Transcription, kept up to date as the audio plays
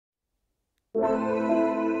You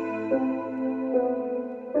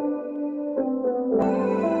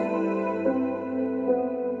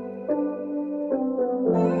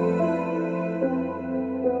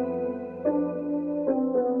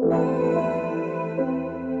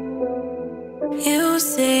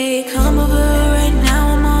say, come over right now,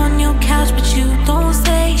 I'm on your couch, but you don't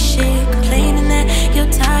say shit. Complaining that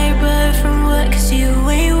you're tired, but from work, cause you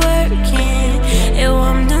ain't working. Ew,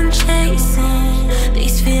 I'm done chasing,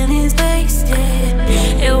 these feelings wasted.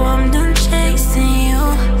 Ew, I'm done chasing you.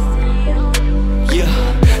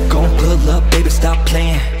 Yeah, gon' pull up, baby, stop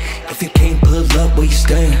playing. If you can't pull up, where you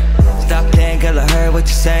staying? Stop playing, girl, I heard what you're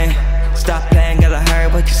saying. Stop playing, girl, I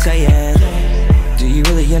heard what you're saying. Do you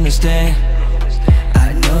really understand?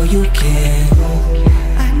 I know you can.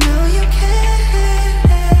 I know you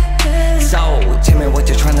can. So, tell me what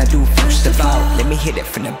you're trying to do first of all. Let me hit it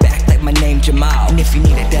from the back like my name Jamile. And if you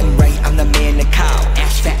need it done right, I'm the man to call.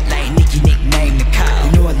 Ass fat like Nicky, nickname the cow.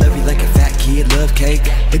 You know I love you like a fat kid, love cake.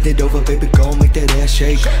 Bend it over, baby, go make that ass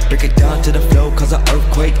shake. Break it down to the floor, cause an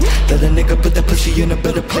earthquake. Let a nigga put that pussy in a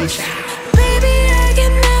better place. Baby, I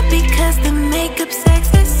get mad because the makeup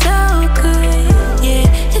sex is so good. Yeah,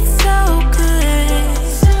 it's so good.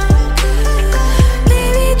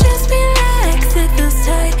 Baby, just relax, it feels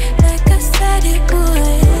tight, like I said it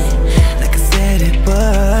would. Like I said it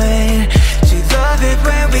would. She love it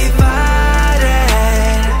when we fight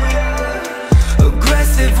it.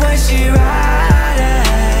 Aggressive when she ride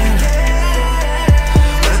it.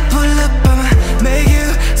 But pull up, I'ma make you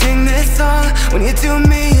sing this song. When you do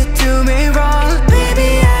me wrong.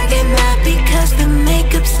 Baby, I get mad because the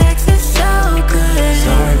makeup sex is so good.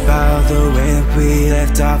 Sorry about the way that we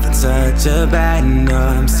left off on such a bad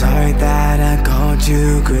note. I'm sorry that I called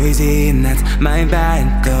you crazy, and that's my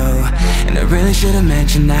bad though. And I really should've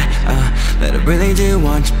mentioned that I really do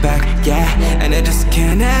want you back, yeah. And I just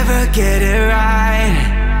can't ever get it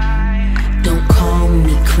right. Don't call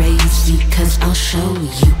me crazy, cause I'll show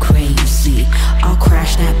you crazy. I'll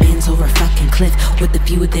crash that Benz over a fucking cliff with a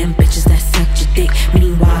few of them bitches that suck your dick.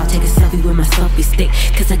 Meanwhile, take a selfie with my selfie stick,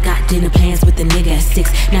 cause I got dinner plans with a nigga at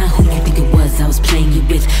 6. Now who you think it was I was playing you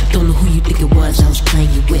with? Don't know who you think it was I was playing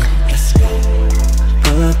you with.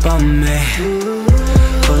 Pull up on me,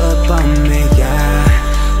 pull up on me, yeah.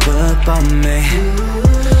 Pull up on me,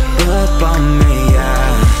 pull up on me, yeah.